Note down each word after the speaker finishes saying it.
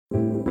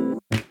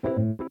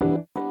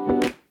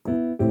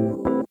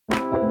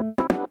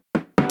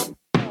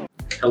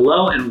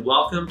Hello and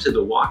welcome to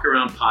the Walk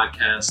Around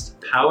podcast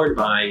powered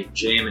by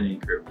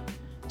JM&A Group.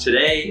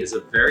 Today is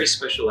a very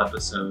special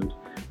episode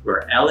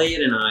where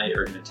Elliot and I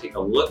are going to take a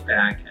look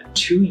back at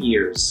 2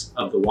 years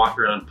of the Walk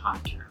Around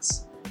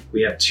podcast.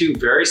 We have two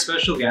very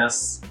special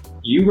guests.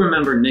 You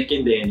remember Nick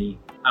and Danny,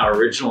 our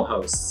original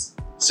hosts.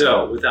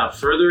 So without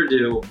further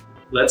ado,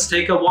 let's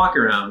take a walk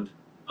around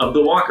of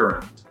the Walk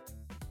Around.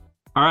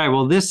 All right,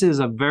 well, this is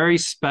a very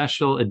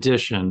special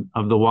edition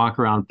of the Walk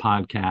Around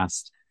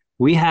podcast.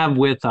 We have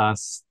with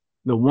us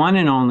the one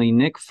and only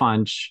Nick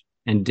Funch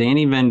and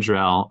Danny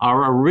Vendrell,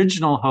 our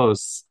original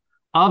hosts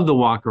of the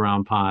Walk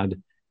Around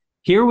pod.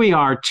 Here we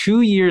are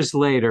 2 years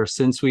later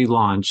since we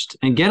launched,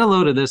 and get a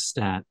load of this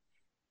stat.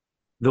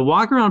 The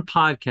Walk Around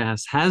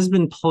podcast has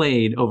been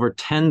played over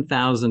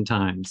 10,000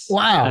 times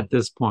at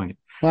this point.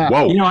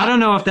 Wow. You know, I don't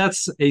know if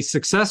that's a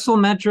successful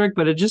metric,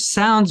 but it just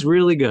sounds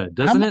really good,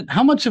 doesn't it?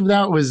 How much of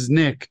that was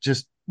Nick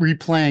just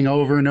replaying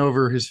over and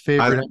over his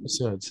favorite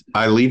episodes?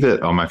 I leave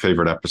it on my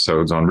favorite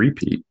episodes on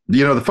repeat.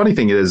 You know, the funny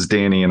thing is,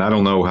 Danny, and I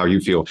don't know how you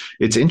feel,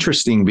 it's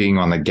interesting being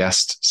on the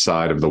guest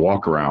side of the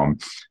walk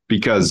around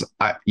because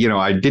I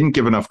didn't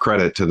give enough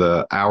credit to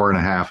the hour and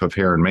a half of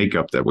hair and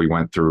makeup that we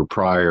went through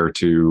prior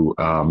to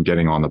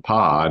getting on the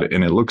pod.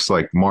 And it looks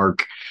like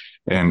Mark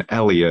and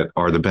Elliot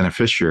are the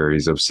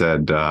beneficiaries of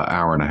said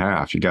hour and a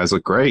half. You guys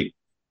look great.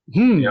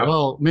 Yep.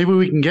 Well, maybe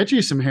we can get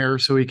you some hair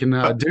so we can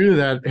do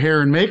that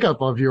hair and makeup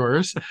of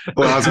yours.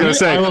 Well, I was going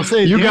to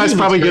say, you guys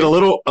probably get a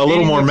little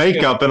more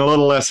makeup and a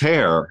little less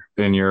hair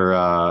in your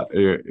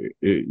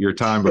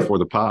time before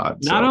the pod.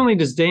 Not only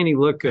does Danny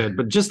look good,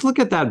 but just look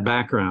at that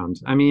background.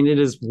 I mean, it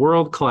is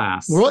world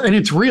class. And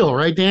it's real,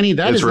 right, Danny?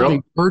 That is real.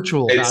 A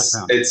virtual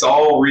background. It's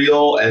all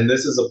real, and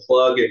this is a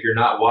plug. If you're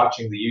not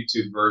watching the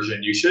YouTube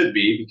version, you should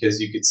be,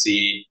 because you could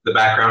see the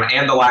background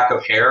and the lack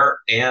of hair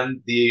and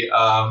the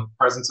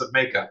presence of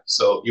makeup.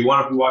 So you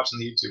want to be watching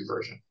the YouTube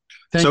version.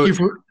 Thank you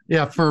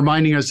for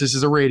reminding us this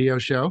is a radio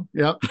show.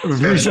 Yep.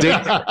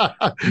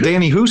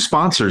 Danny, who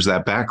sponsors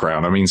that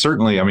background? I mean,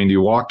 certainly, do you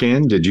walk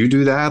in? Did you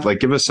do that? Like,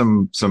 give us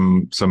some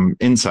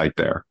insight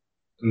there.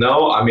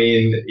 No, a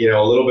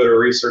little bit of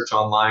research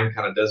online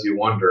kind of does you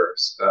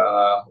wonders.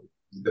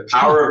 The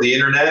power of the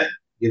internet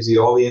gives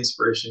you all the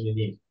inspiration you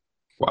need.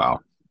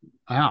 Wow.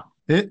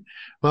 It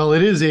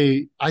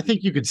is I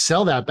think you could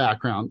sell that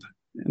background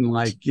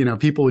and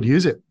people would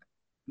use it.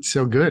 It's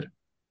so good.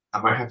 I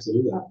might have to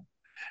do that.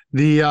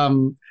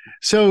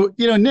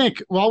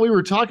 Nick, while we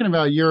were talking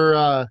about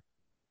we're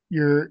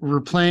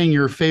replaying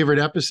your favorite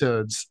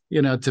episodes,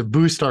 to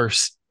boost our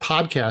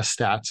podcast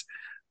stats,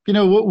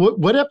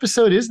 what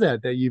episode is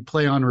that you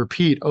play on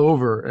repeat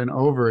over and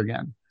over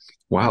again?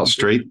 Wow.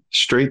 Straight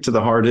to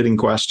the hard hitting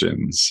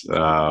questions,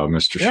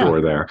 Mr. Shore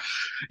there.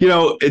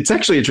 It's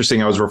actually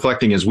interesting. I was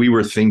reflecting as we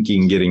were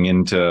thinking, getting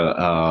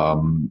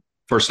into,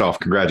 first off,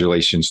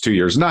 congratulations, 2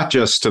 years, not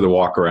just to the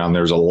walk around.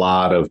 There's a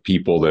lot of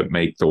people that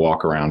make the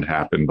walk around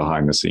happen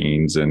behind the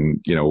scenes.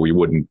 And, we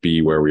wouldn't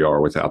be where we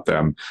are without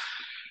them.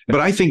 But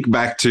I think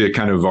back to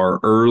kind of our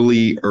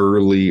early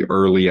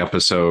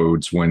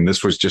episodes when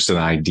this was just an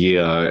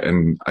idea.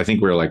 And I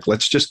think we were like,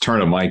 let's just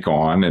turn a mic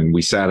on. And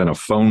we sat in a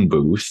phone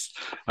booth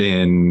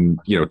in,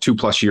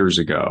 2+ years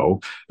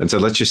ago and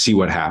said, let's just see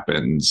what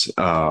happens.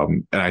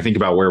 And I think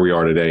about where we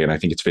are today, and I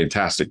think it's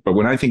fantastic. But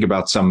when I think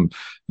about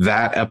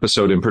that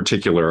episode in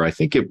particular, I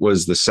think it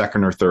was the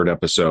second or third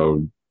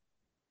episode.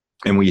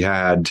 And we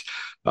had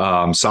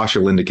Sasha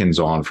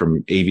Lindekins on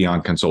from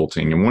Avion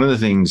Consulting. And one of the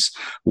things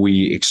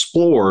we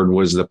explored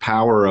was the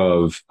power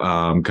of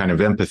kind of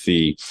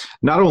empathy,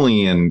 not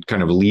only in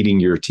kind of leading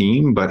your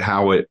team, but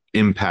how it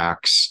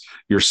impacts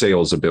your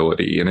sales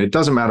ability. And it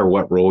doesn't matter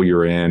what role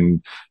you're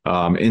in,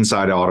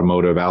 inside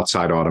automotive,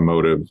 outside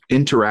automotive,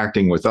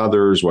 interacting with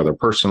others, whether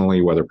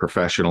personally, whether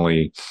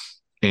professionally,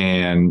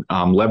 and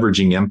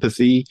leveraging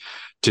empathy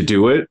to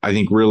do it, I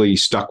think really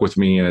stuck with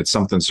me. And it's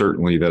something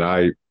certainly that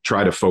I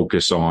try to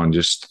focus on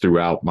just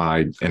throughout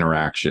my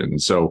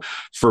interactions. So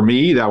for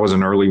me, that was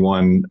an early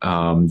one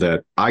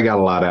that I got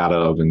a lot out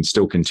of and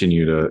still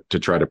continue to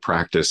try to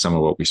practice some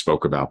of what we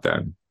spoke about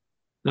then.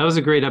 That was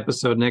a great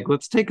episode, Nick.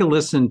 Let's take a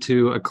listen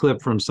to a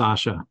clip from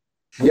Sasha.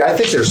 Yeah, I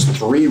think there's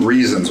 3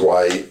 reasons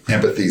why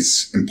empathy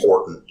is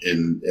important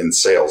in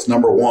sales.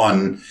 Number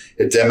one,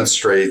 it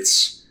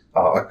demonstrates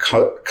a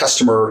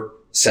customer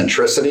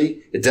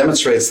centricity. It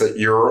demonstrates that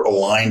you're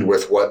aligned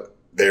with what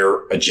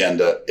their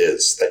agenda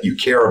is, that you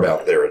care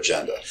about their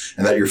agenda,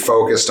 and that you're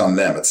focused on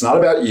them. It's not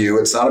about you.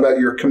 It's not about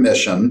your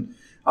commission.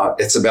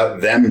 It's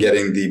about them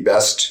getting the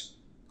best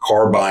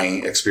car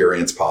buying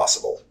experience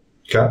possible.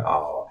 Okay.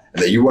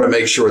 And that you want to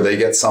make sure they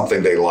get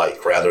something they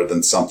like rather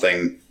than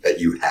something that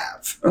you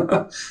have.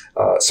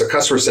 So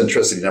customer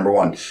centricity, number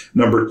one.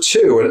 Number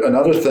two,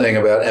 another thing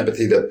about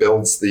empathy that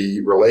builds the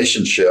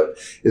relationship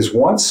is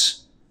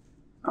once,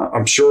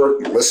 I'm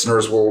sure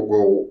listeners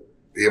will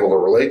be able to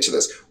relate to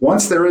this.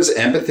 Once there is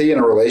empathy in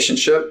a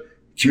relationship,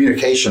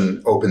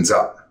 communication opens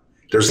up.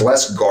 There's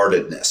less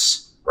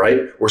guardedness,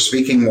 right? We're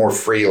speaking more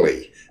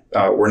freely.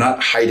 We're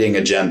not hiding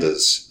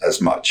agendas as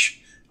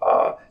much.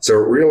 So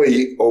it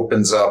really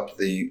opens up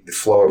the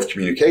flow of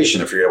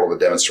communication if you're able to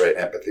demonstrate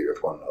empathy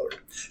with one another.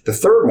 The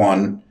third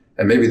one,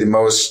 and maybe the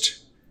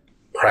most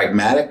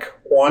pragmatic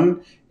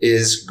one,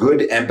 is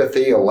good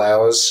empathy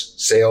allows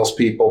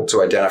salespeople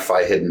to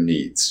identify hidden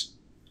needs.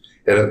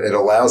 It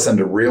allows them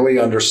to really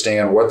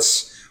understand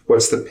what's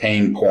the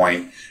pain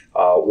point,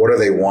 what do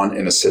they want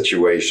in a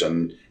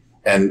situation,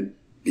 and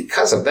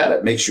because of that,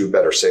 it makes you a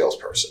better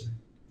salesperson.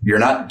 You're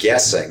not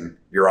guessing,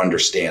 you're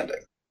understanding.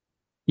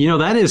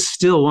 That is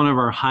still one of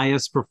our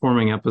highest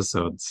performing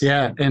episodes.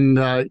 Yeah. And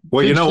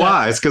well, you know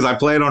why? It's because I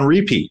play it on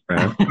repeat,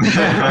 man.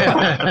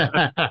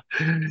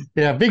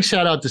 Yeah, big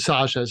shout out to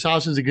Sasha.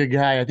 Sasha's a good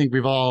guy. I think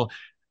we've all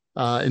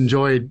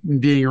enjoyed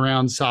being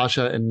around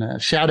Sasha.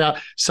 And shout out,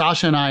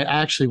 Sasha and I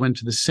actually went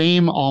to the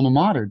same alma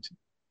mater.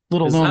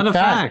 Little Is known that a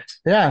fact?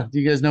 Yeah. Do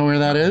you guys know where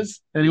that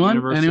is? Anyone?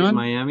 University of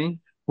Miami?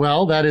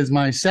 Well, that is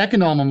my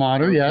second alma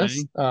mater, okay.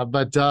 Yes.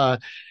 But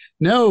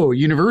no,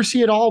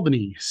 University at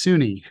Albany,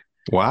 SUNY.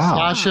 Wow.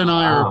 Sasha and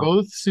I are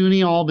both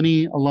SUNY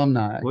Albany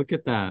alumni. Look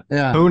at that.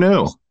 Yeah. Who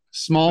knew?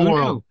 Small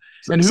world.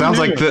 And sounds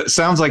like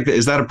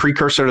is that a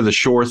precursor to the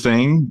Shore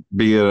thing?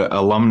 Be an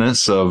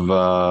alumnus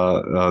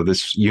of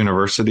this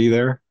university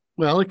there?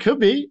 Well, it could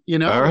be,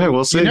 All right,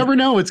 we'll see. You never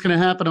know what's going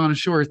to happen on a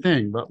Shore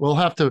thing, but we'll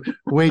have to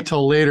wait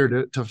till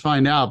later to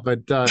find out.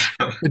 But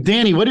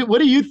Danny, what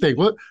do you think?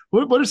 What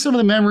are some of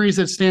the memories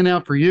that stand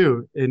out for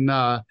you in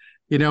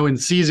in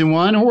season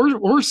 1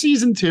 or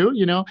season 2?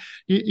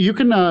 You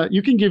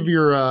can give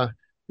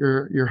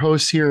your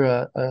hosts here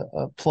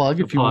a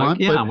plug if you want.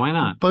 Yeah, why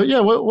not? But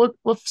yeah,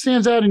 what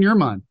stands out in your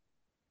mind?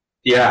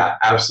 Yeah,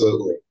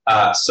 absolutely.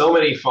 So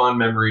many fond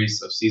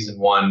memories of season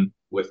 1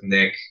 with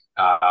Nick.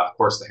 Of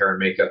course, the hair and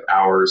makeup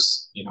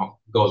hours,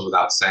 goes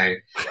without saying.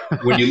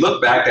 When you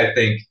look back, I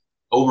think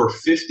over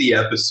 50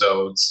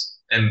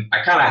 episodes, and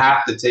I kind of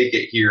have to take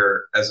it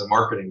here as a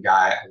marketing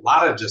guy, a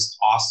lot of just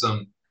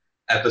awesome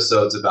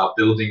episodes about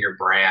building your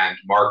brand,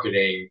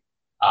 marketing,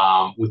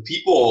 with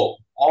people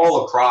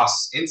all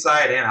across,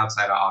 inside and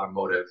outside of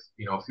automotive.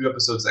 A few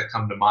episodes that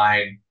come to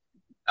mind,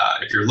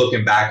 if you're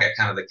looking back at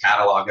kind of the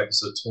catalog,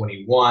 episode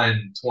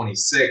 21,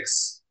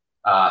 26,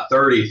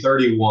 30,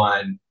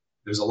 31,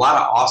 there's a lot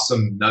of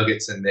awesome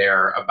nuggets in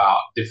there about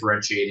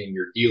differentiating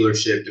your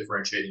dealership,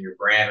 differentiating your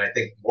brand. And I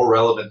think more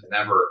relevant than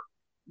ever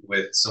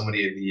with so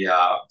many of the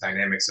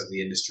dynamics of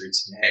the industry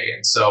today.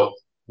 And so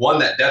one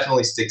that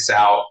definitely sticks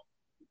out,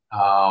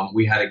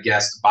 we had a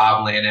guest,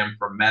 Bob Lanham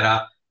from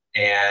Meta,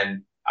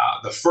 and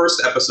the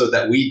first episode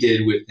that we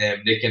did with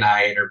him, Nick and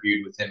I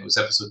interviewed with him, it was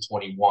episode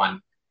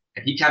 21,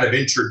 and he kind of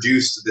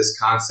introduced this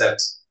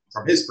concept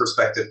from his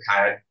perspective,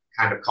 kind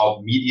of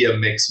called media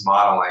mix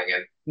modeling,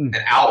 and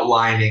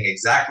outlining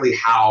exactly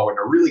how, in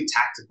a really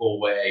tactical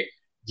way,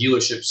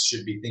 dealerships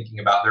should be thinking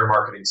about their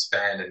marketing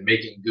spend and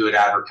making good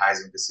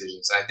advertising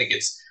decisions. And I think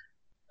it's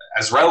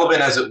as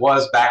relevant as it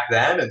was back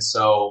then, and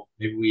so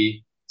maybe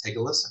we take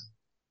a listen.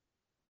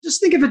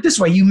 Just think of it this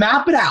way. You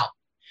map it out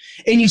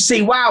and you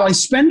say, wow, I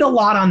spend a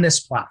lot on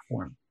this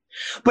platform.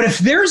 But if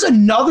there's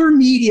another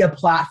media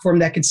platform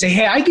that can say,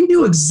 hey, I can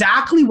do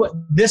exactly what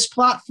this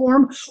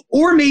platform,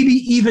 or maybe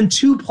even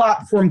two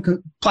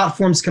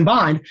platforms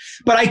combined,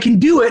 but I can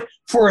do it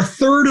for a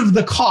third of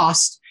the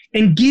cost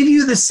and give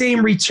you the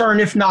same return,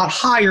 if not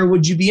higher,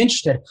 would you be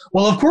interested?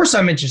 Well, of course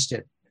I'm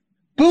interested.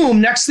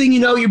 Boom, next thing you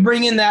know, you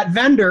bring in that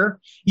vendor,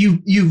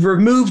 you've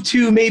removed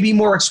to maybe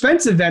more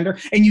expensive vendor,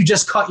 and you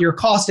just cut your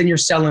cost and you're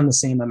selling the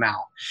same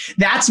amount.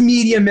 That's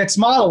media mix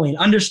modeling,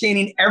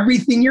 understanding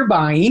everything you're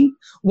buying,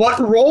 what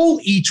role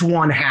each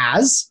one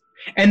has,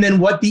 and then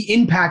what the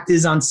impact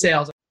is on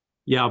sales.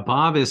 Yeah,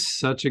 Bob is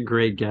such a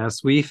great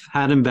guest. We've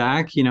had him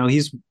back.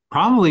 He's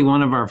probably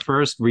one of our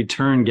first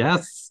return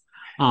guests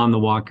on the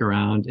walk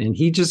around, and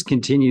he just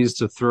continues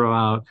to throw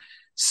out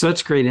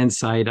such great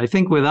insight. I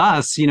think with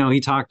us,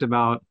 he talked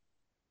about,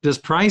 does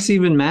price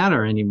even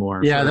matter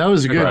anymore? Yeah, that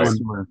was a good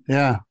one.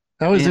 Yeah,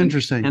 that was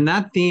interesting. And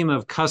that theme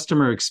of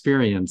customer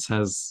experience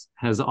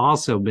has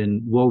also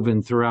been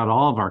woven throughout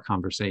all of our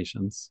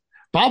conversations.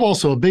 Bob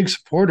also a big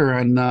supporter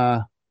of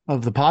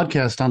the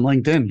podcast on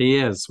LinkedIn. He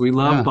is. We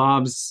love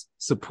Bob's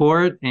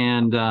support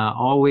and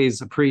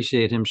always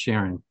appreciate him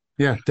sharing.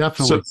 Yeah,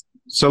 definitely.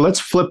 So let's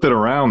flip it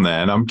around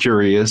then. I'm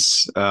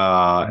curious,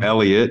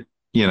 Elliot,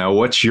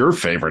 what's your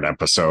favorite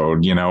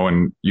episode?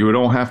 And you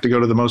don't have to go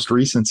to the most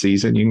recent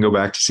season. You can go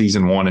back to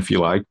season 1 if you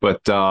like.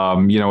 But,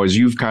 as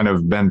you've kind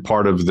of been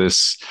part of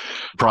this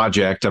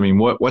project,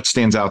 what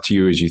stands out to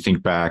you as you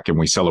think back and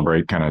we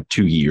celebrate kind of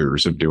 2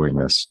 years of doing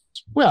this?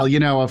 Well,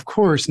 of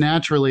course,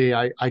 naturally,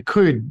 I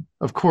could,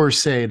 of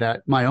course, say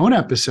that my own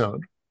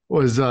episode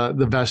was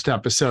the best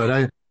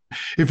episode.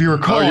 If you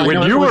recall,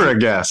 when you were a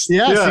guest.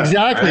 Yes,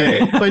 exactly.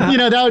 Hey.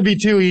 But, that would be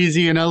too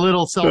easy and a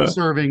little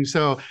self-serving.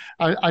 So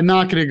I'm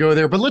not going to go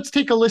there. But let's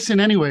take a listen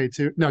anyway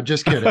no,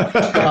 just kidding.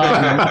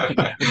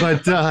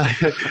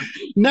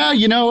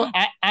 No,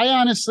 I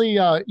honestly,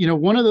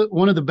 one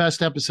of the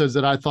best episodes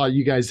that I thought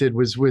you guys did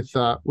was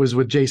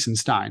with Jason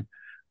Stein.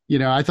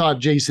 I thought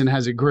Jason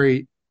has a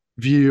great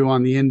view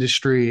on the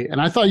industry.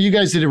 And I thought you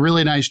guys did a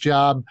really nice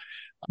job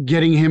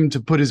getting him to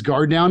put his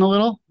guard down a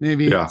little,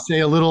 maybe say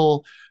a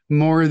little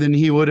more than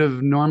he would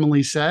have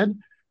normally said.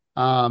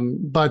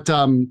 But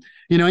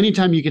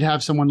anytime you could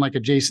have someone like a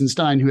Jason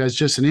Stein who has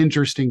just an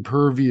interesting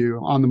purview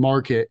on the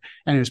market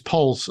and his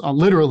pulse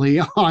literally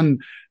on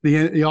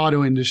the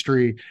auto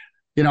industry,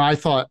 I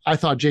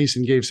thought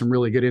Jason gave some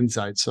really good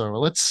insights. So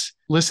let's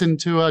listen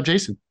to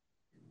Jason.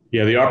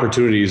 Yeah, the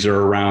opportunities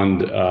are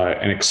around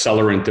an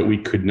accelerant that we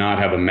could not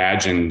have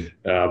imagined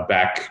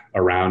back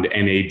around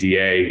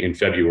NADA in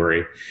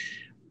February.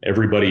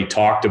 Everybody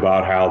talked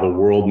about how the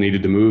world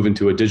needed to move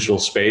into a digital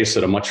space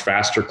at a much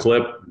faster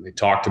clip. They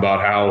talked about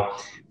how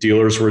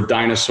dealers were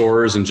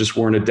dinosaurs and just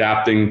weren't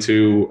adapting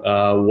to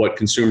what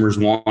consumers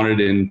wanted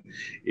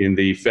in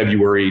the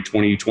February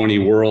 2020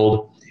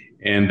 world.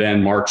 And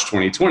then March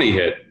 2020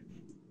 hit.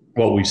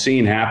 What we've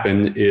seen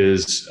happen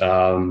is,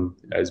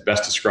 as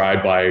best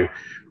described by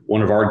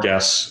one of our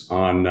guests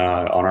on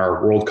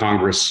our World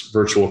Congress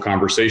virtual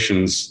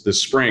conversations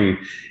this spring,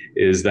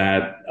 is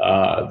that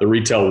the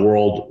retail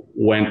world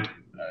went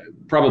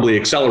probably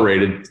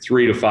accelerated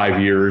 3 to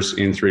 5 years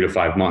in 3 to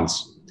 5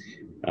 months.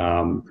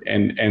 And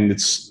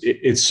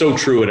it's so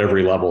true at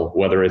every level,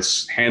 whether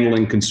it's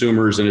handling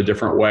consumers in a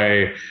different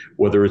way,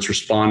 whether it's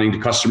responding to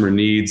customer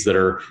needs that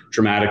are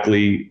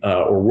dramatically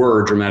or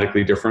were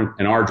dramatically different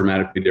and are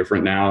dramatically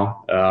different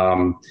now,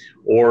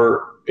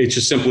 or it's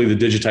just simply the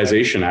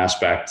digitization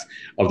aspect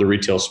of the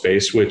retail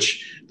space,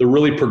 which the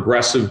really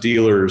progressive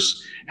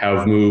dealers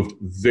have moved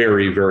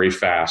very, very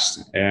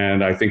fast.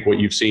 And I think what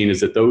you've seen is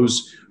that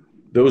those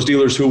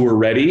dealers who were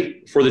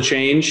ready for the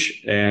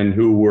change and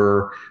who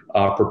were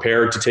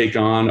prepared to take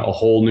on a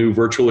whole new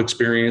virtual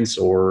experience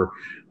or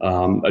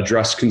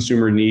address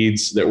consumer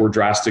needs that were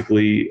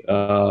drastically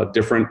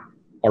different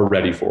are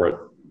ready for it.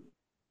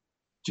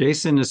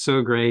 Jason is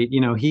so great.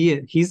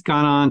 He's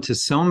gone on to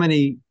so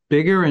many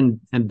bigger and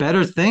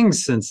better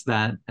things since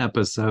that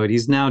episode.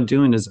 He's now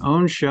doing his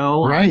own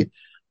show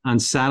on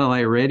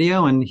satellite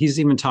radio, and he's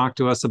even talked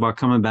to us about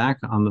coming back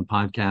on the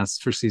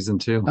podcast for season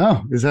 2.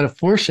 Oh, is that a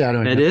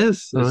foreshadowing? It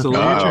is. It's a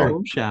little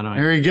foreshadowing.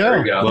 There you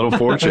go. A little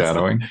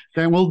foreshadowing.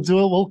 Then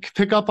we'll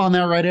pick up on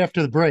that right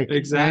after the break.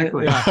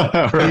 Exactly.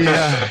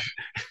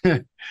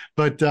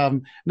 But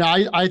no,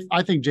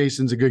 I think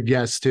Jason's a good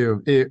guest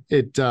too.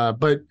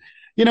 But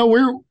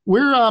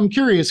we're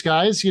curious,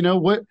 guys.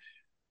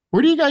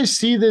 Where do you guys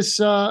see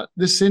this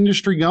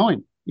industry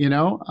going? This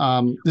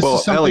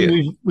is something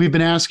Elliot, we've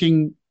been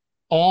asking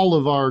all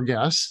of our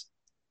guests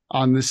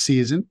on this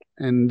season.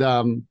 And,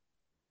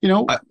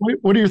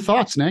 what are your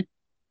thoughts, Nick?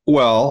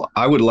 Well,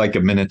 I would like a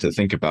minute to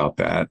think about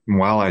that. And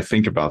while I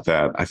think about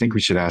that, I think we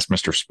should ask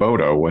Mr.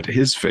 Spoto what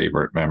his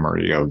favorite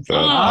memory of the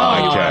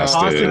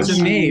podcast is. It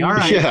to me. All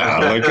right.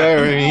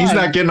 Yeah, he's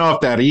not getting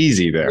off that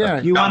easy there.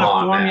 Yeah, you want to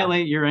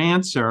formulate your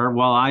answer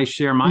while I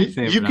share my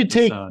favorite. You could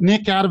take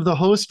Nick out of the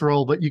host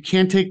role, but you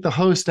can't take the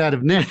host out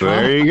of Nick.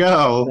 There you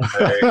go.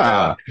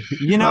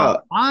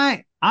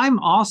 I'm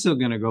also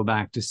going to go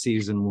back to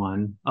season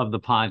 1 of the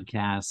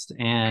podcast.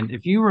 And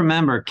if you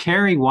remember,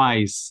 Carrie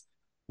Weiss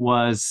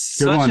was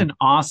such an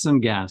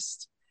awesome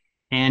guest.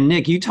 And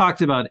Nick, you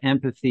talked about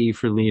empathy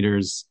for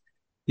leaders.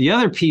 The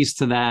other piece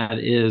to that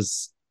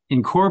is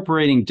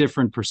incorporating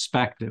different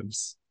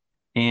perspectives.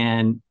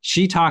 And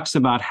she talks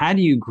about how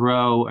do you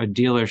grow a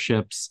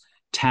dealership's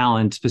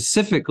talent,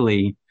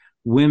 specifically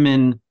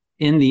women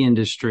in the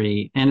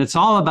industry. And it's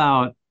all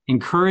about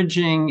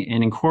encouraging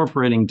and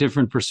incorporating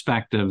different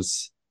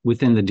perspectives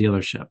within the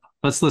dealership.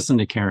 Let's listen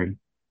to Carrie.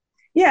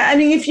 Yeah, I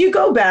mean, if you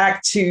go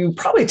back to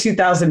probably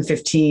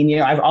 2015,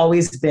 I've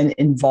always been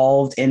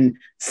involved in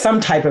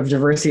some type of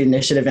diversity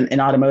initiative in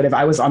automotive.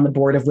 I was on the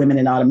board of Women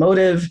in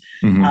Automotive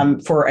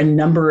for a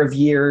number of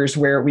years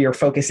where we are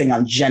focusing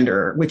on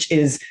gender, which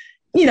is,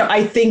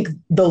 I think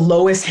the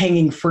lowest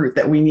hanging fruit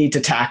that we need to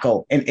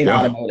tackle in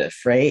automotive,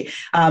 right?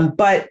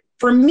 But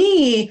for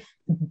me,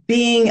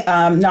 being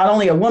not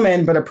only a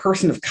woman, but a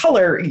person of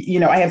color,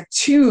 I have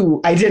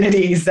 2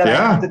 identities that I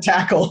have to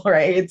tackle,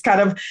 right? It's kind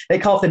of, they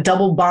call it the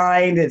double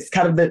bind. It's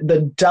kind of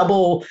the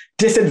double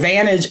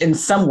disadvantage in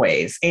some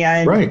ways.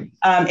 And,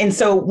 and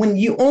so when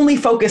you only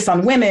focus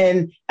on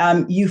women,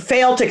 you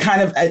fail to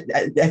kind of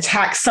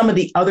attack some of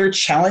the other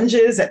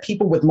challenges that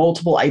people with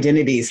multiple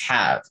identities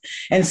have.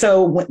 And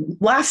so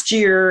last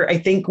year, I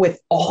think with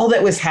all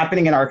that was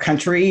happening in our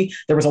country,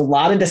 there was a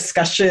lot of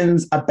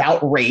discussions about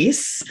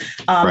race.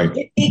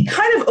 It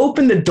kind of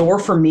opened the door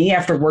for me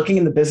after working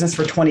in the business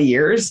for 20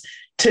 years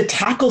to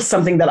tackle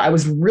something that I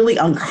was really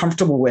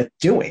uncomfortable with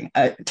doing,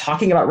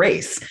 talking about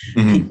race.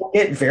 People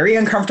get very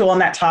uncomfortable on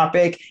that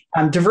topic.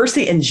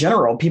 Diversity in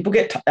general, people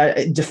get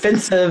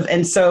defensive.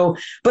 And so,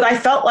 but I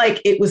felt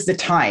like it was the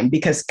time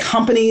because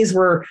companies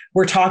were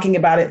talking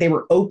about it. They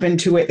were open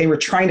to it. They were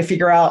trying to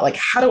figure out, like,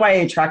 how do I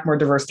attract more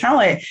diverse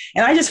talent?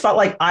 And I just felt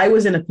like I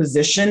was in a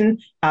position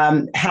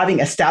having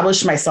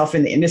established myself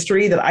in the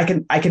industry, that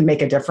I can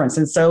make a difference.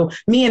 And so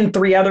me and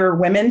 3 other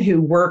women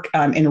who work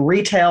in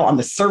retail on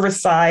the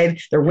service side,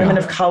 they're women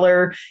of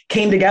color,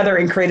 came together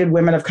and created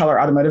Women of Color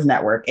Automotive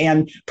Network.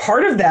 And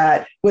part of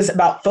that was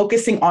about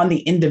focusing on the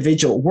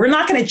individual. We're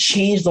not going to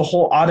change the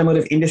whole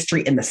automotive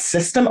industry and the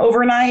system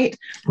overnight.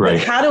 Right.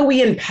 But how do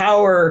we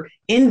empower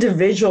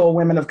individual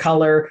women of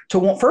color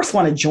to first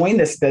want to join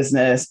this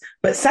business,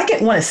 but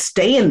second, want to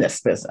stay in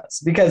this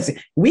business? Because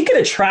we could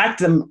attract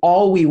them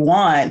all we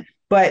want,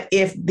 but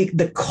if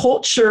the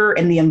culture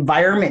and the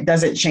environment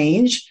doesn't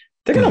change,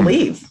 they're going to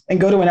leave and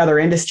go to another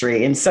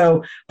industry. And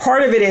so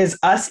part of it is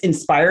us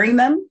inspiring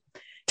them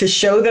to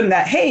show them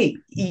that, hey,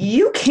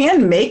 you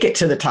can make it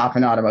to the top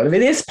in automotive.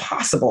 It is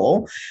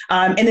possible.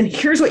 And then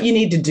here's what you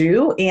need to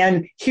do.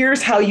 And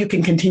here's how you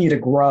can continue to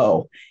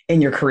grow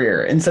in your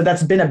career. And so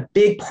that's been a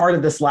big part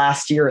of this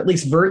last year, at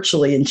least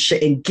virtually,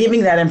 in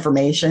giving that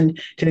information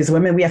to these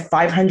women. We have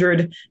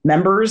 500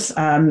 members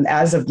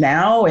as of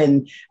now.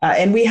 And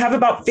we have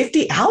about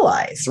 50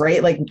 allies,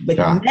 right? Like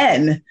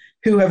men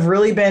who have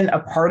really been a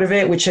part of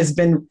it, which has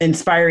been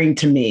inspiring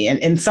to me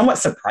and somewhat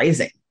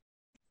surprising.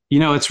 You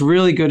know, it's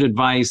really good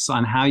advice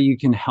on how you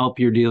can help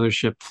your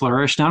dealership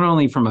flourish, not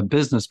only from a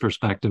business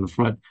perspective,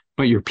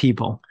 but your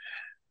people.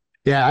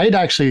 Yeah, I had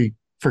actually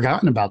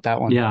forgotten about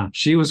that one. Yeah,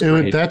 she was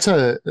great. That's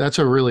a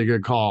really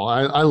good call.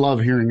 I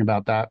love hearing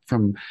about that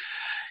from,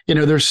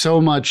 there's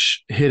so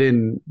much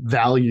hidden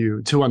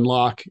value to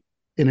unlock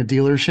in a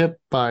dealership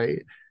by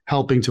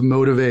helping to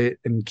motivate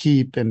and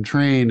keep and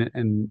train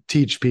and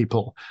teach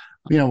people.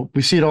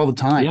 We see it all the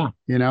time.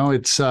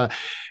 Yeah.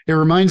 It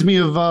reminds me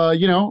of,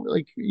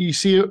 like you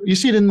see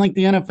it in like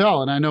the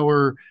NFL, and I know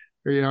we're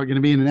going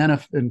to be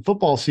in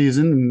football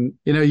season,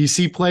 and, you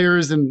see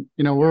players, and,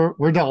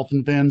 we're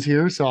Dolphin fans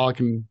here, so I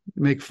can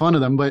make fun of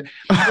them, but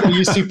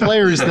you see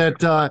players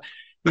that,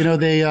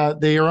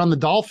 they are on the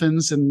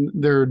Dolphins and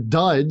they're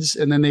duds,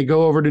 and then they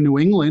go over to New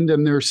England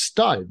and they're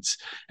studs.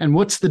 And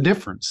what's the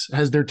difference?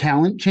 Has their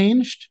talent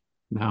changed?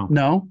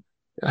 No.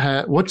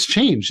 What's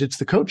changed? It's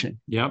the coaching.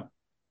 Yep.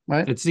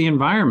 Right. It's the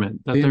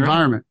environment.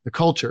 The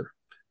culture.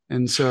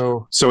 And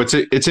so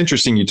it's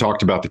interesting. You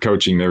talked about the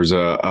coaching. There's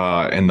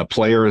and the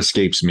player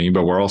escapes me,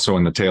 but we're also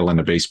in the tail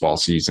end of baseball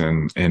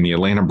season, and the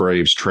Atlanta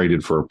Braves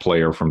traded for a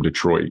player from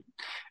Detroit,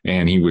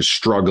 and he was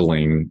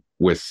struggling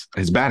with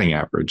his batting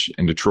average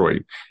in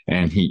Detroit,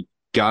 and he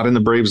got in the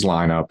Braves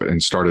lineup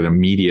and started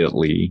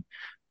immediately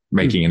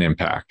making an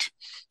impact.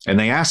 And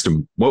they asked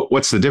him,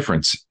 what's the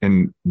difference?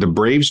 And the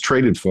Braves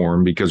traded for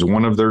him because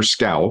one of their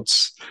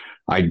scouts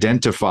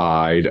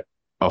identified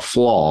a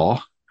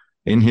flaw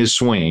in his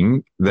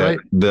swing that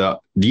the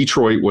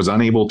Detroit was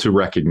unable to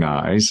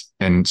recognize.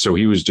 And so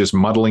he was just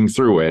muddling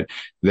through it.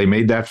 They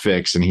made that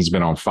fix, and he's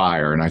been on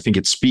fire. And I think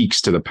it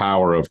speaks to the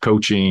power of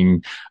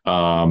coaching,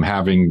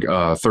 having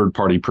a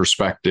third-party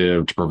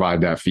perspective to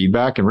provide that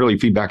feedback. And really,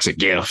 feedback's a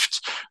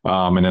gift,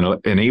 and it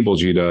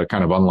enables you to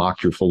kind of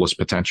unlock your fullest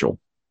potential.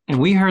 And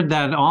we heard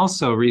that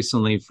also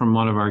recently from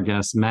one of our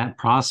guests, Matt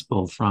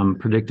Prospel from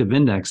Predictive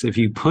Index. If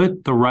you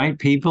put the right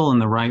people in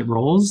the right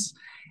roles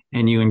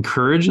and you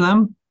encourage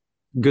them,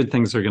 good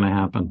things are going to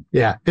happen.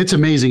 Yeah, it's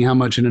amazing how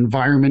much an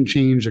environment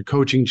change, a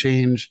coaching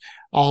change,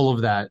 all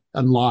of that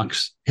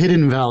unlocks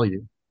hidden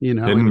value.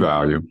 Hidden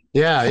value.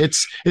 Yeah,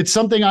 it's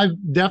something I've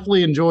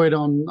definitely enjoyed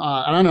on.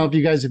 I don't know if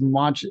you guys have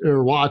watched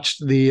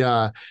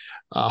the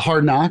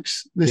Hard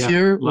Knocks this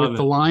year with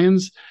the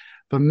Lions,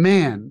 but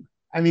man.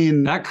 I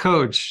mean, that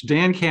coach,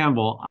 Dan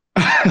Campbell,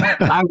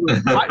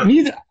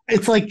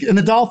 it's like, and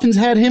the Dolphins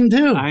had him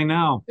too. I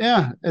know.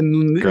 Yeah.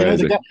 And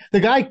the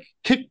guy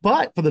kicked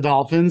butt for the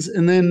Dolphins,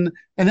 and then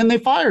they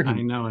fired him.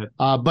 I know it.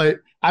 But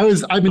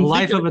I've been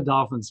life of a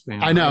Dolphins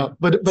fan. I know,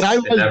 but I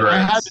have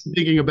been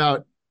thinking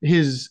about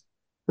the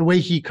way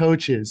he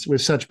coaches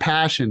with such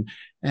passion.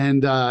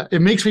 And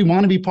it makes me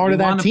want to be part of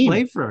that team.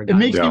 Play for a guy. It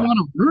makes me want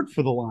to root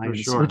for the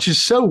Lions, which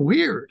is so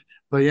weird.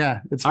 But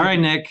yeah, it's all right,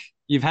 Nick.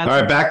 You've had all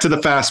right. Back to the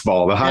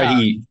fastball, the high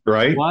heat,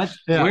 right? What?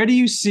 Yeah. Where do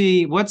you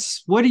see? What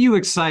are you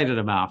excited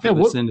about for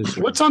this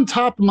industry? What's on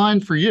top of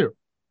mind for you?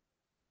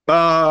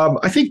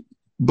 I think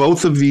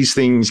both of these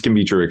things can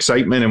be true.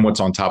 Excitement and what's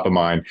on top of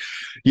mind.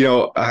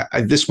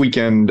 This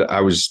weekend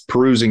I was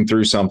perusing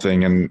through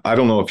something, and I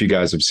don't know if you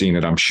guys have seen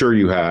it. I'm sure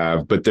you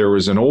have, but there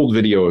was an old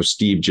video of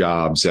Steve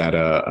Jobs at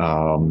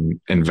a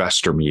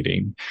investor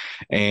meeting,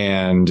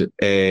 and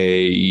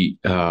a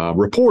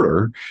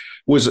reporter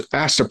was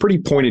asked a pretty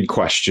pointed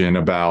question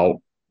about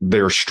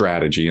their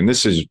strategy. And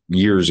this is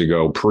years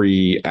ago,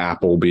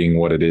 pre-Apple being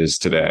what it is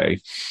today.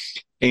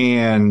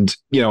 And,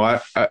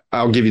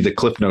 I'll give you the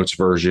Cliff Notes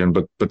version,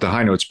 but the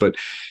high notes. But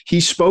he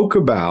spoke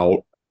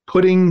about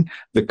putting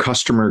the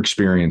customer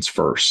experience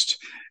first.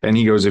 And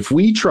he goes, if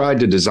we tried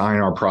to design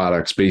our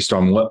products based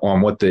on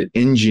what the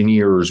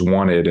engineers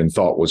wanted and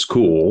thought was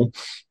cool,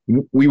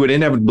 we would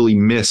inevitably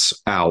miss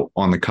out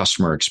on the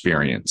customer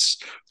experience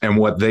and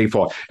what they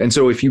thought. And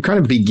so if you kind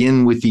of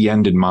begin with the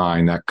end in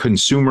mind, that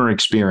consumer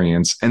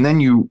experience, and then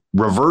you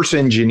reverse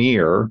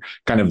engineer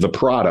kind of the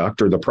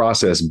product or the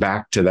process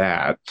back to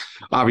that,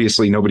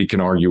 obviously nobody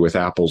can argue with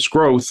Apple's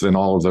growth and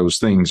all of those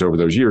things over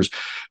those years,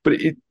 but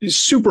it is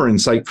super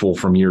insightful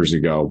from years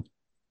ago.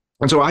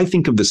 And so I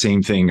think of the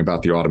same thing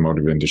about the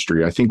automotive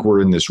industry. I think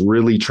we're in this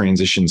really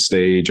transition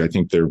stage. I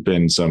think there have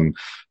been some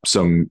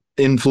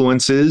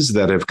influences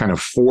that have kind of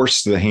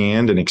forced the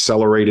hand and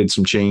accelerated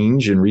some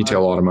change in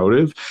retail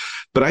automotive.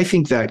 But I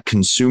think that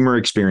consumer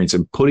experience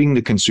and putting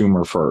the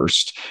consumer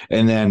first,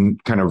 and then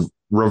kind of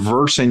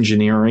reverse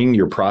engineering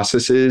your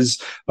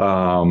processes,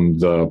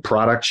 the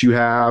products you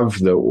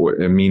have,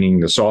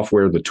 meaning the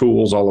software, the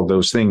tools, all of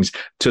those things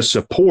to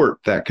support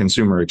that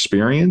consumer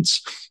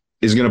experience,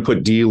 is going to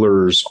put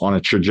dealers on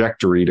a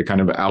trajectory to kind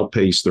of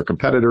outpace their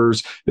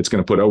competitors. It's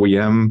going to put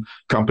OEM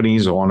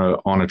companies on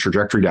a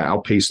trajectory to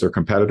outpace their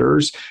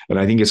competitors. And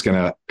I think it's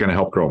going to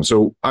help grow them.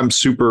 So I'm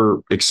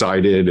super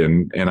excited.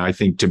 And I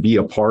think to be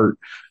a part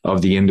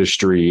of the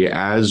industry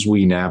as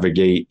we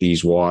navigate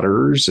these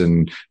waters,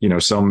 and,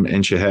 some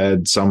inch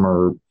ahead, some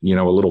are, a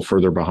little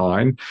further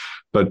behind.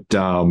 But,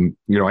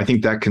 I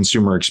think that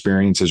consumer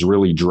experience is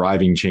really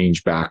driving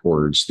change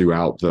backwards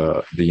throughout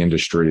the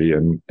industry.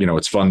 And,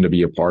 it's fun to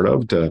be a part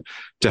of, to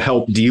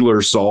help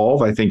dealers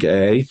solve, I think,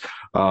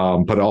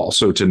 but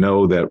also to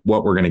know that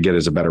what we're going to get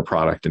is a better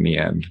product in the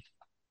end.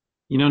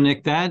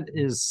 Nick, that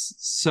is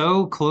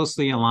so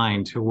closely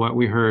aligned to what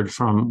we heard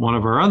from one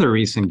of our other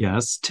recent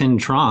guests, Tin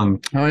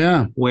Trong. Oh,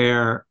 yeah.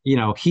 Where,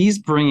 he's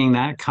bringing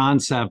that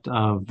concept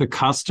of the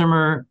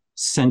customer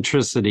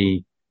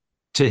centricity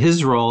to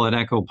his role at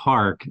Echo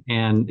Park.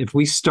 And if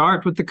we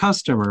start with the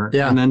customer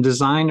and then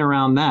design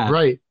around that,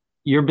 right,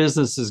 your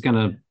business is going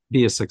to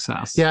be a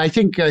success. Yeah, I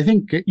think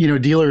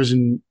dealers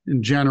in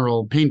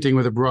general, painting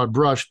with a broad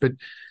brush, but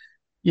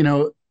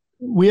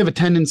we have a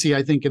tendency,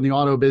 I think, in the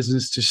auto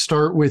business to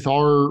start with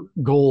our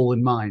goal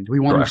in mind. We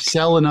want to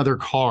sell another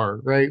car,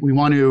 right? We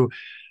want to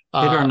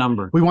hit our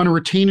number. We want to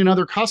retain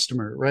another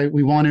customer, right?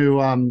 We want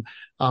to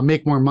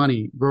make more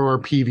money, grow our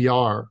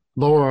PVR,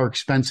 lower our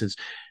expenses.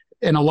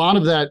 And a lot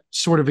of that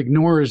sort of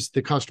ignores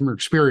the customer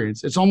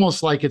experience. It's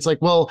almost like,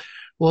 well,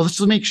 let's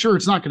make sure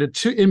it's not going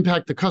to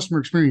impact the customer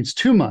experience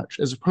too much,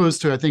 as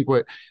opposed to, I think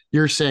what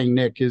you're saying,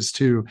 Nick, is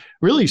to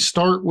really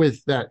start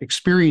with that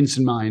experience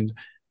in mind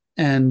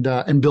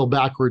and build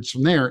backwards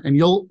from there, and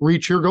you'll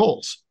reach your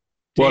goals.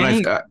 Well,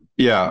 Danny,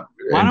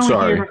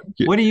 sorry.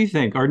 What do you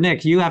think? Or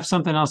Nick, you have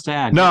something else to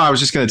add? No, I was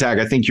just going to tag.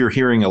 I think you're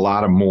hearing a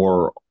lot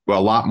more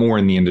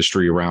in the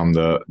industry around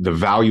the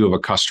value of a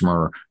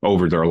customer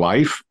over their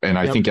life. And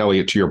I think,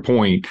 Elliot, to your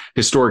point,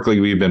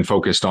 historically, we've been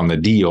focused on the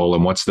deal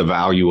and what's the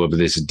value of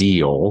this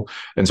deal.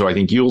 And so I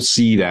think you'll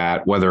see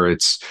that whether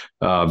it's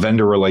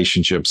vendor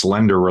relationships,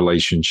 lender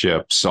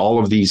relationships, all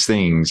of these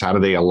things, how do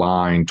they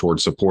align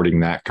towards supporting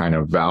that kind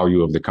of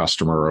value of the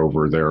customer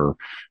over their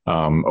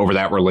over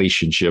that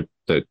relationship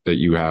that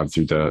you have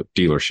through the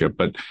dealership.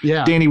 But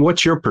Danny,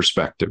 what's your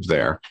perspective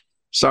there?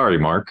 Sorry,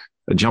 Mark.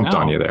 I jumped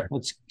on you there.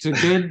 It's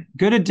a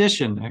good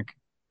addition, Nick.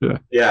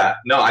 Yeah.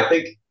 No, I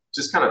think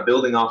just kind of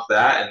building off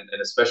that, and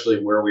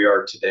especially where we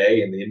are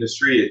today in the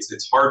industry,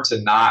 it's hard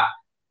to not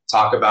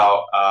talk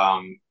about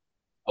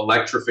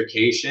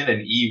electrification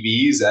and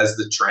EVs as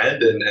the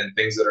trend and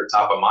things that are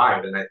top of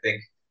mind. And I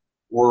think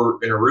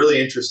we're in a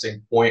really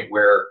interesting point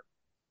where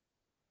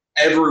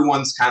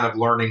everyone's kind of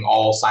learning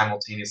all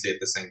simultaneously at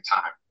the same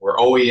time. We're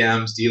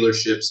OEMs,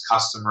 dealerships,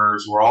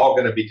 customers, we're all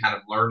going to be kind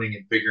of learning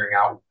and figuring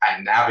out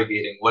and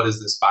navigating what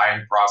is this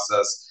buying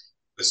process,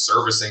 the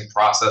servicing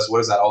process, what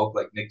does that all look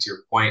like, Nick, to your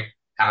point,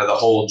 kind of the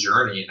whole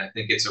journey. And I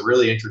think it's a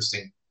really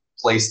interesting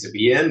place to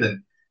be in,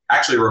 and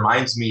actually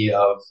reminds me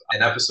of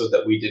an episode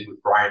that we did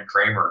with Brian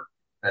Kramer.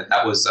 And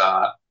that was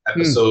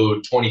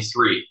episode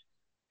 23.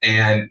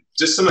 And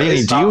just some of Danny,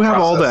 his do you have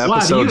all the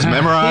episodes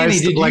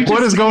memorized? Danny, like,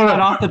 what is going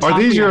on?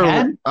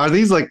 Are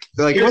these like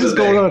what is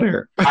going on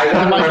here? I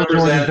gotta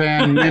represent,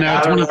 fan,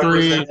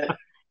 23. I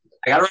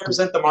gotta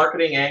represent the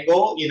marketing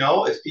angle.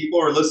 If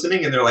people are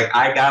listening and they're like,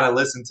 I gotta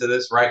listen to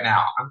this right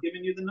now, I'm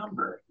giving you the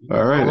number.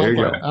 All right, there you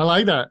go. I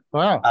like that.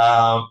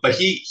 Wow. But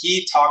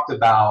he talked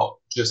about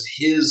just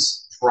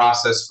his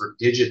process for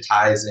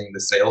digitizing the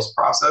sales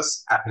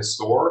process at his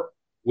store,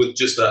 with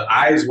just the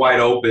eyes wide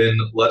open.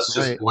 Let's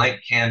just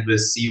blank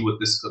canvas, see what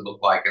this could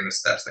look like and the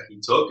steps that he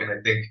took. And I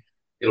think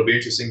it'll be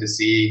interesting to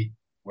see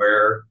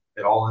where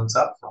it all ends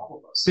up for all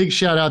of us. Big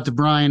shout out to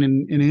Brian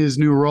in his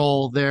new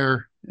role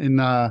there. And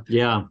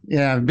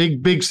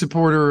big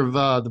supporter of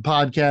the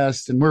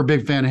podcast, and we're a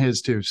big fan of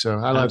his too. So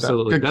I love that.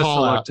 Good Best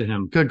call of luck out to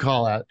him. Good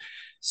call out.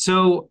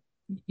 So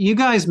you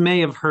guys may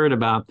have heard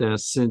about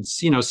this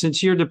since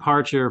your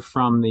departure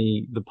from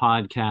the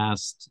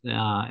podcast,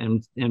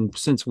 and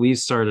since we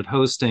started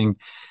hosting,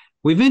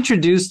 we've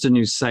introduced a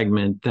new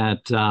segment that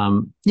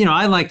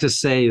I like to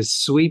say is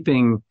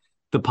sweeping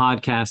the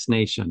podcast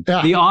nation,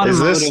 the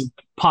automotive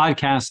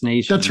podcast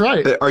nation. That's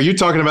right. Are you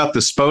talking about the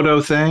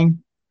Spoto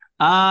thing?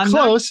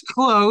 Close.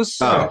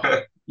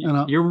 Oh.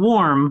 You're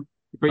warm,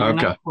 but you're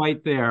not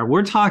quite there.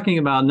 We're talking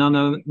about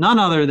none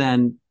other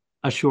than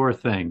a sure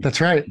thing. That's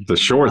right. The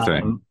sure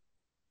thing.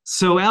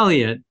 So,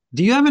 Elliot,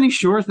 do you have any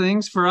sure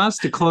things for us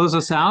to close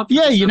us out?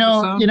 Yeah,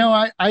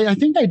 I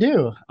think I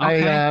do.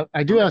 Okay.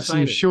 I do have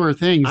some sure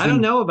things. I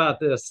don't know about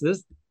this.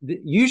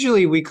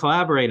 Usually we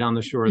collaborate on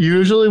the sure things.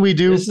 Usually we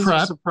do. This prep.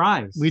 Is a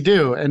surprise. We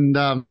do, and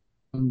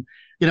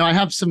I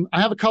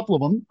have a couple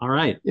of them. All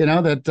right.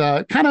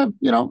 That kind of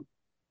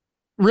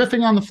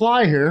riffing on the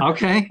fly here.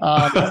 Okay.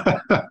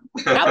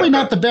 Probably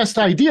not the best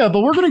idea,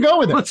 but we're going to go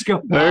with it. Let's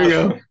go. There you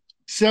go.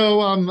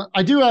 So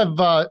I do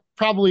have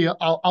probably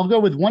I'll go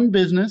with one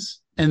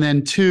business and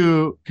then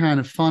two kind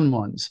of fun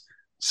ones.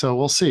 So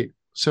we'll see.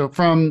 So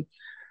from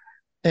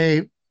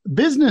a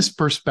business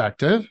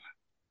perspective,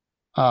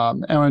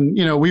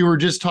 and we were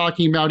just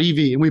talking about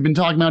EV, and we've been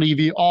talking about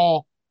EV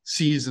all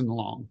season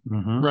long,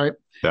 right?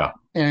 Yeah.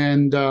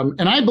 And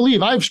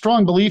I have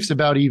strong beliefs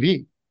about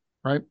EV,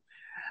 right?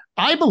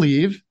 I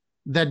believe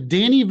that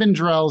Danny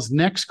Vendrell's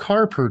next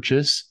car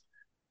purchase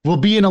will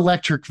be an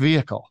electric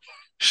vehicle.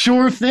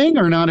 Sure thing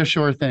or not a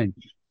sure thing?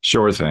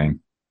 Sure thing.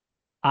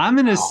 I'm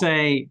going to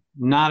say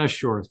not a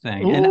sure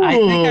thing. Ooh. And I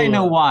think I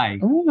know why.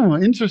 Oh,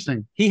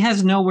 interesting. He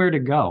has nowhere to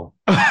go.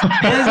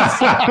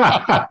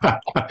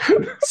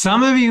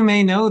 Some of you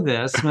may know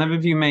this, some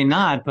of you may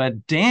not,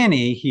 but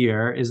Danny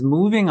here is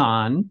moving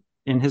on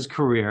in his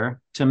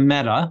career to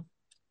Meta,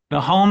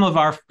 the home of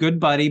our good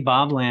buddy,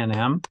 Bob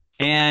Lanham.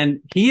 And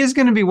he is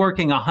going to be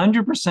working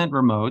 100%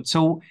 remote.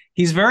 So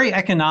he's very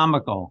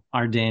economical,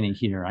 our Danny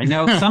here. I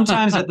know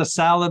sometimes at the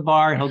salad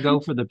bar, he'll go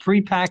for the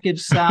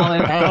prepackaged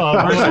salad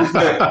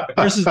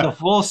versus the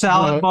full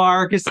salad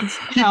bar. Because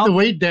keep the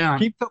weight down.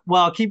 Keep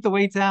the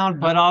weight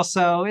down, but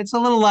also it's a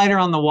little lighter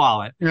on the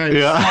wallet. Right.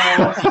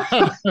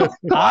 Yeah. So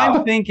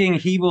I'm thinking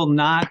he will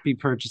not be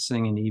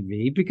purchasing an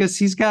EV because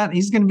he's going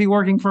to be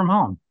working from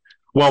home.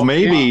 Well,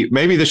 maybe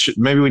we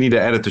need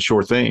to edit the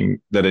sure thing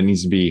that it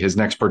needs to be his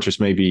next purchase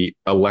may be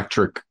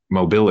electric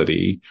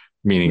mobility,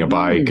 meaning a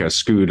bike, a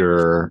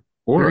scooter,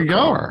 or a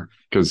car,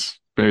 because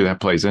maybe that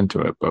plays into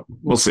it. But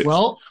we'll see.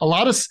 Well, a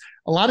lot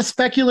of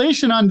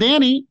speculation on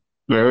Danny.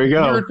 There we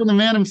go. Hear it from the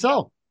man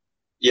himself.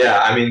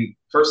 Yeah, I mean,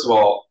 first of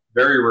all,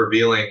 very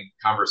revealing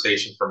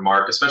conversation from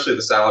Mark, especially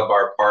the salad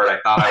bar part. I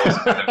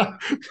thought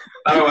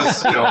I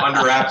was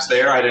under wraps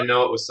there. I didn't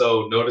know it was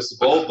so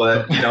noticeable,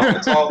 but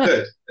it's all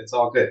good. It's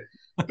all good.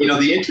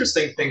 The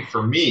interesting thing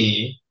for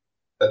me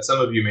that some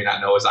of you may not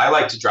know is I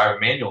like to drive a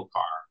manual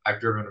car. I've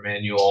driven a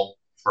manual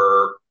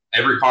for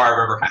every car I've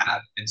ever had.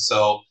 And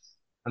so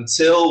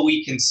until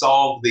we can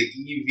solve the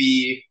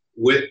EV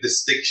with the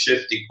stick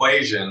shift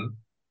equation,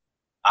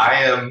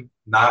 I am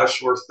not a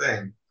sure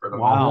thing for the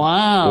moment.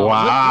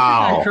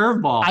 Wow.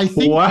 Curveball. I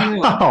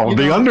think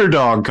the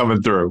underdog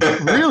coming through.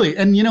 Really.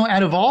 And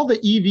out of all the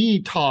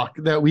EV talk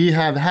that we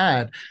have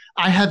had,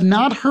 I have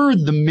not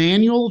heard the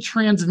manual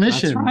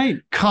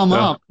transmission come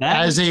up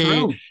as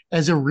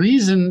a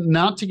reason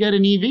not to get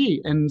an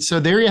EV. And so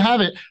there you have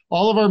it.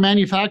 All of our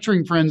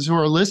manufacturing friends who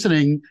are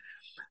listening,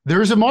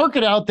 there's a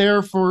market out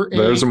there for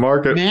a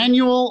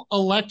manual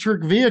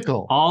electric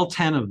vehicle. All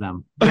 10 of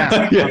them.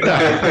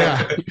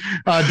 Yeah.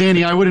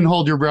 Danny, I wouldn't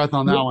hold your breath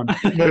on that one.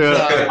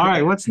 But, all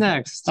right, what's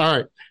next? All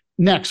right.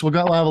 Next, we'll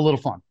have a little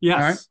fun.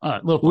 Yes. All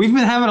right. Little fun. We've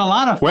been having a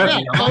lot of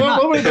fun.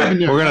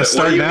 We're going to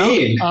start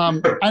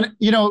now.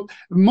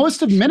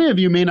 And many of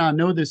you may not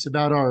know this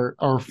about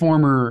our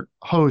former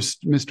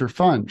host, Mr.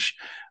 Funch,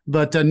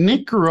 but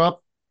Nick grew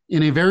up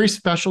in a very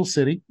special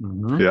city,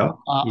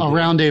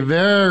 around a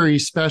very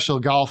special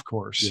golf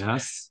course.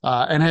 Yes,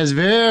 and has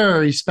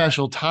very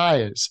special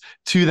ties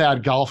to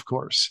that golf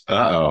course.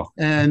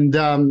 And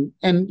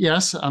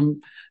yes,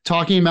 I'm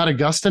talking about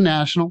Augusta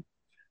National.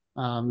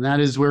 That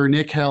is where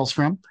Nick hails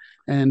from,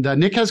 and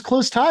Nick has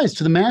close ties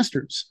to the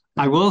Masters.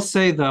 I will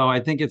say, though, I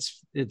think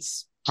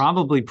it's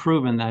probably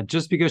proven that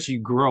just because you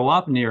grow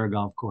up near a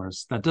golf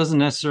course, that doesn't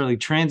necessarily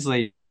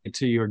translate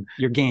to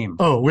your game.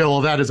 Oh,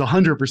 well, that is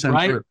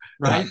 100% true.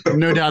 Right?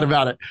 No doubt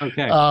about it.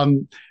 Okay.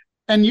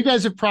 And you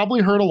guys have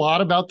probably heard a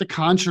lot about the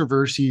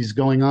controversies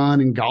going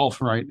on in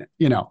golf right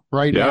now.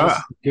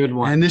 Good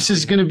one. And this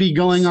is going to be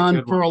going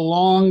on for a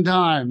long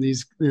time.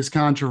 This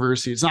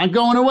controversy. It's not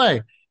going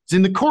away. It's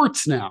in the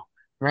courts now,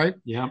 right?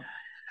 Yeah.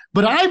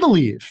 But I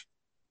believe.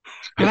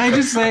 Can I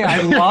just say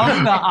I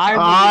love the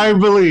I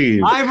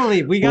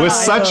believe. We got with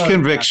such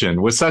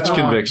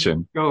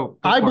conviction. Go.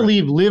 I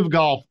believe Live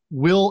Golf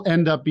will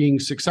end up being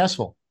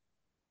successful.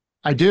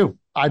 I do.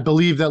 I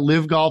believe that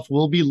Live Golf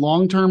will be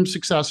long-term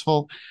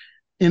successful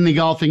in the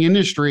golfing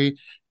industry.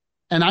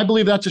 And I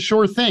believe that's a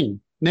sure thing.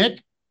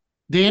 Nick,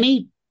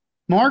 Danny,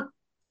 Mark,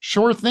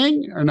 sure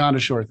thing or not a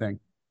sure thing?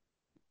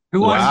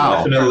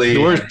 Definitely.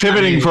 We're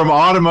pivoting from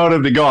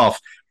automotive to golf.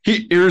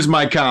 Here's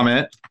my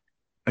comment.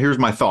 Here's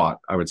my thought.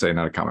 I would say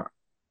not a comment.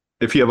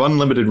 If you have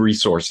unlimited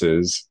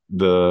resources,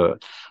 the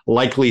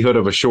likelihood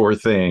of a sure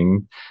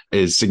thing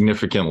is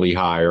significantly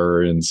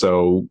higher. And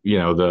so,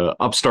 the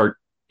upstart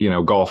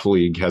Golf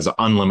League has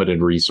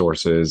unlimited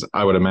resources.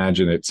 I would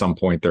imagine at some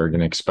point they're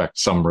going to expect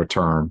some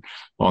return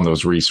on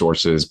those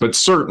resources. But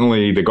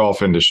certainly the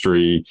golf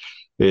industry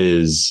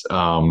is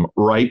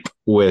ripe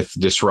with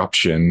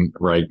disruption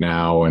right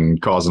now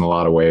and causing a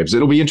lot of waves.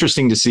 It'll be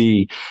interesting to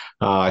see.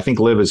 I think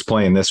Liv is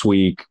playing this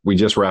week. We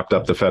just wrapped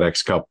up the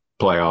FedEx Cup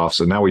playoffs,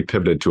 and now we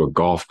pivoted to a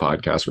golf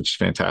podcast, which is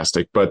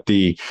fantastic. But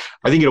I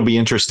think it'll be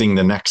interesting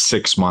the next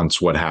 6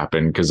 months what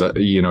happened, because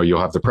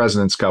you'll have the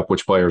President's Cup,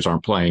 which players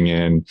aren't playing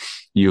in.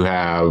 You'll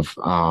have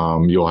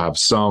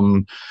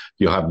the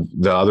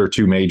other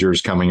two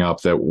majors coming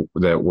up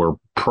that were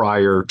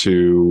prior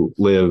to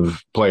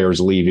Liv players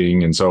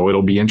leaving, and so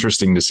it'll be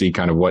interesting to see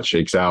kind of what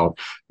shakes out.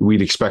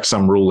 We'd expect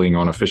some ruling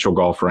on official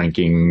golf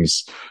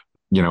rankings,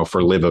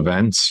 for Live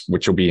events,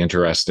 which will be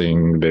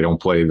interesting. They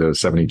don't play the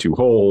 72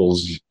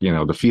 holes,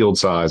 the field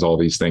size, all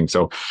these things.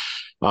 So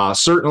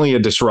certainly a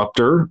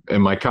disruptor.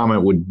 And my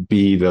comment would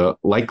be the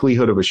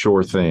likelihood of a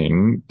sure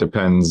thing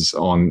depends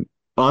on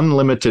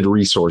unlimited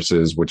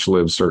resources, which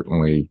Live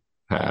certainly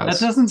has.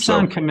 That doesn't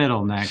sound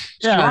committal, Nick.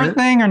 Sure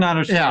thing or not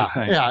a sure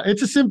thing? Yeah,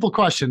 it's a simple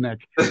question,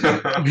 Nick.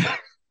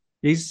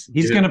 He's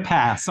going to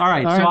pass. All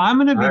right. So I'm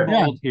going to be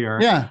bold here.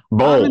 Yeah.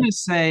 Bold. I'm going to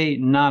say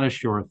not a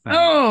sure thing.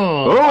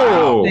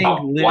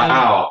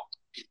 Wow.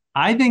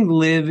 I think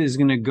Liv is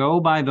going to go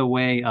by the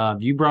way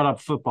of, you brought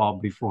up football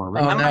before.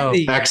 Remember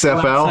the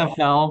XFL?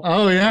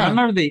 Oh, yeah.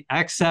 Remember the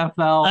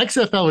XFL?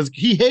 XFL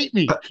he hate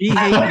me. He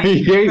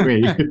hate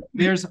me. me.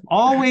 There's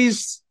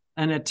always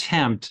an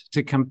attempt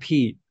to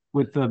compete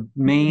with the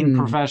main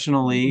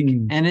professional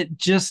league, and it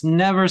just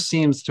never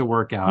seems to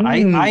work out.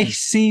 I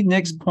see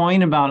Nick's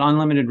point about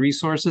unlimited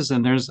resources,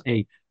 and there's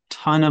a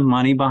ton of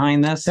money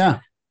behind this. Yeah.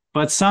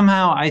 But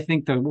somehow I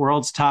think the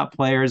world's top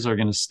players are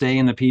going to stay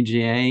in the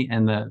PGA,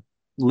 and the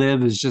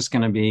Liv is just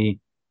going to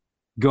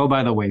go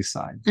by the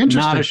wayside.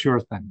 Not a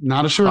sure thing.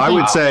 Not a sure thing. I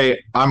would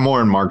say I'm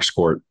more in Mark's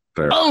court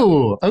there.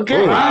 Oh,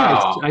 okay.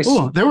 Wow.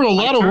 There were a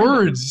lot of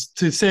words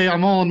to say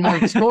I'm all in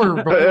Mark's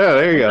court. Yeah,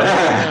 there you go.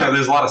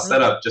 There's a lot of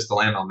setup just to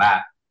land on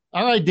that.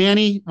 All right,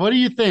 Danny, what do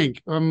you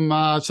think?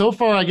 So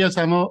far, I guess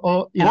I'm.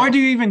 Or do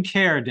you even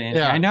care, Danny?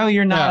 Yeah. I know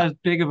you're not as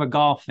big of a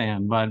golf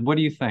fan, but what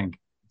do you think?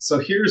 So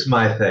here's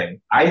my thing.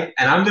 I'm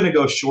going to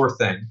go sure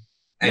thing,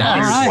 and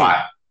here's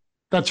why.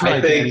 That's right.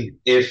 I think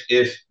if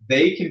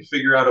they can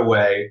figure out a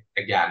way,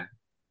 again,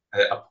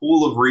 a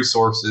pool of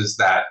resources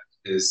that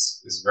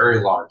is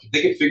very large. If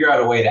they can figure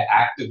out a way to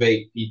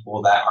activate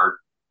people that are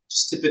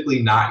just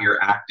typically not your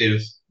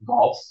active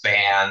golf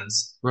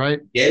fans, right?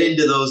 Get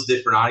into those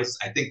different audiences.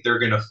 I think they're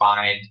going to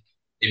find,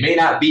 it may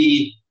not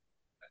be,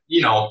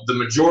 the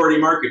majority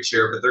market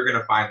share, but they're going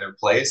to find their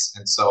place.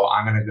 And so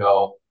I'm going to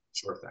go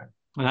sure thing.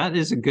 Well, that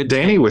is a good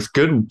Danny take. with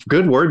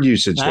good word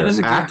usage That there. is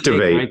a good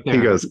Activate. take right there.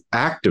 He goes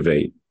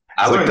activate.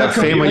 I It's like that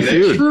Family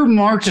Feud. True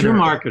marketer. True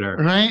marketer.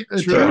 Right?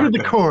 True to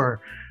the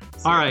core.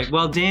 All right.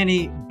 Well,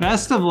 Danny,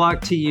 best of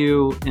luck to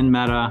you in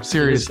Meta.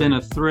 Seriously. It's been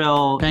a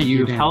thrill. Thank you,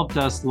 You've Dan. helped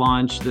us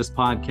launch this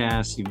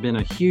podcast. You've been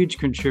a huge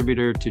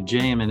contributor to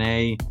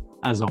JM&A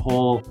as a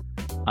whole.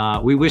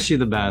 We wish you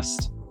the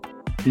best.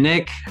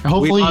 Nick,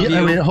 Hopefully, we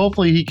love you.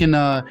 hopefully he can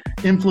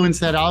influence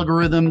that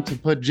algoritme to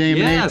put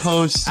JM&A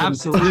posts and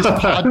this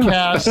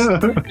podcast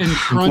in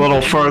front A little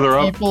of further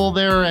up. people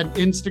there at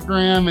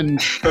Instagram and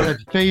at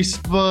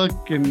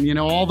Facebook and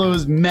all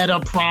those meta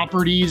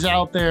properties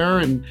out there,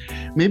 and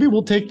maybe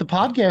we'll take the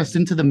podcast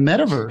into the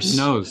metaverse. Who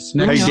knows?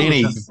 Hey,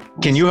 Danny,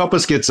 can you help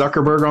us get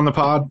Zuckerberg on the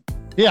pod?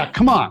 Yeah,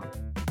 come on,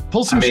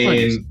 pull some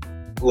strings.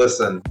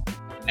 Listen,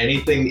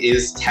 anything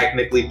is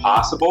technically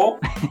possible.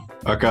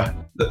 Okay.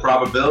 The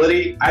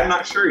probability, I'm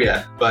not sure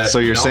yet, but So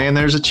you're saying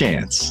there's a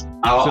chance.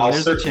 I'll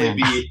there's a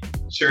certainly be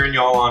cheering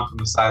y'all on from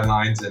the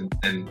sidelines and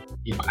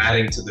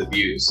adding to the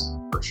views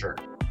for sure.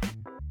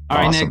 All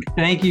right, Awesome. Nick,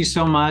 thank you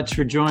so much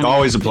for joining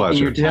Always us, a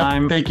pleasure. taking your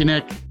time. Thank you,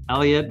 Nick.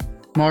 Elliot,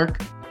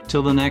 Mark,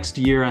 till the next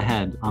year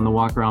ahead on the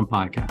Walk Around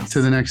Podcast.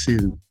 to the next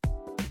season.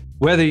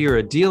 Whether you're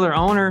a dealer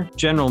owner,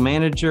 general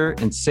manager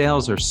in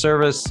sales or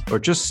service, or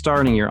just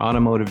starting your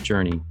automotive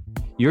journey,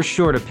 you're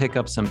sure to pick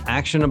up some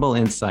actionable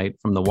insight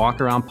from the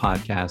Walk Around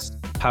Podcast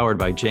powered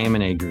by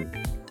JM&A Group.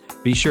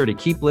 Be sure to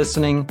keep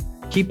listening,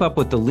 keep up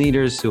with the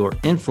leaders who are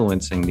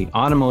influencing the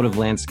automotive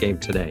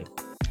landscape today.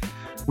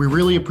 We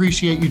really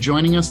appreciate you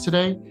joining us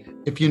today.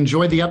 If you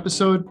enjoyed the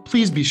episode,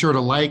 please be sure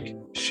to like,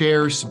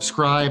 share,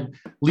 subscribe,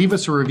 leave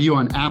us a review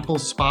on Apple,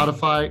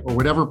 Spotify, or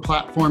whatever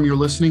platform you're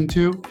listening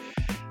to.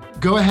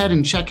 Go ahead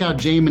and check out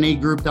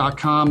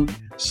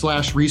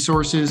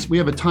jmandagroup.com/resources. We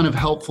have a ton of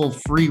helpful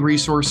free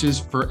resources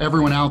for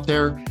everyone out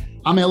there.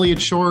 I'm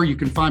Elliot Shore. You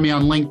can find me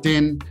on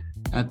LinkedIn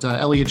at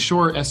Elliot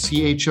Shore,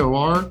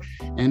 SCHOR.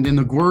 And in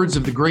the words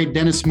of the great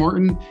Dennis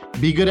Morton,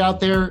 be good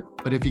out there,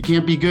 but if you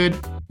can't be good,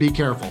 be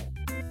careful.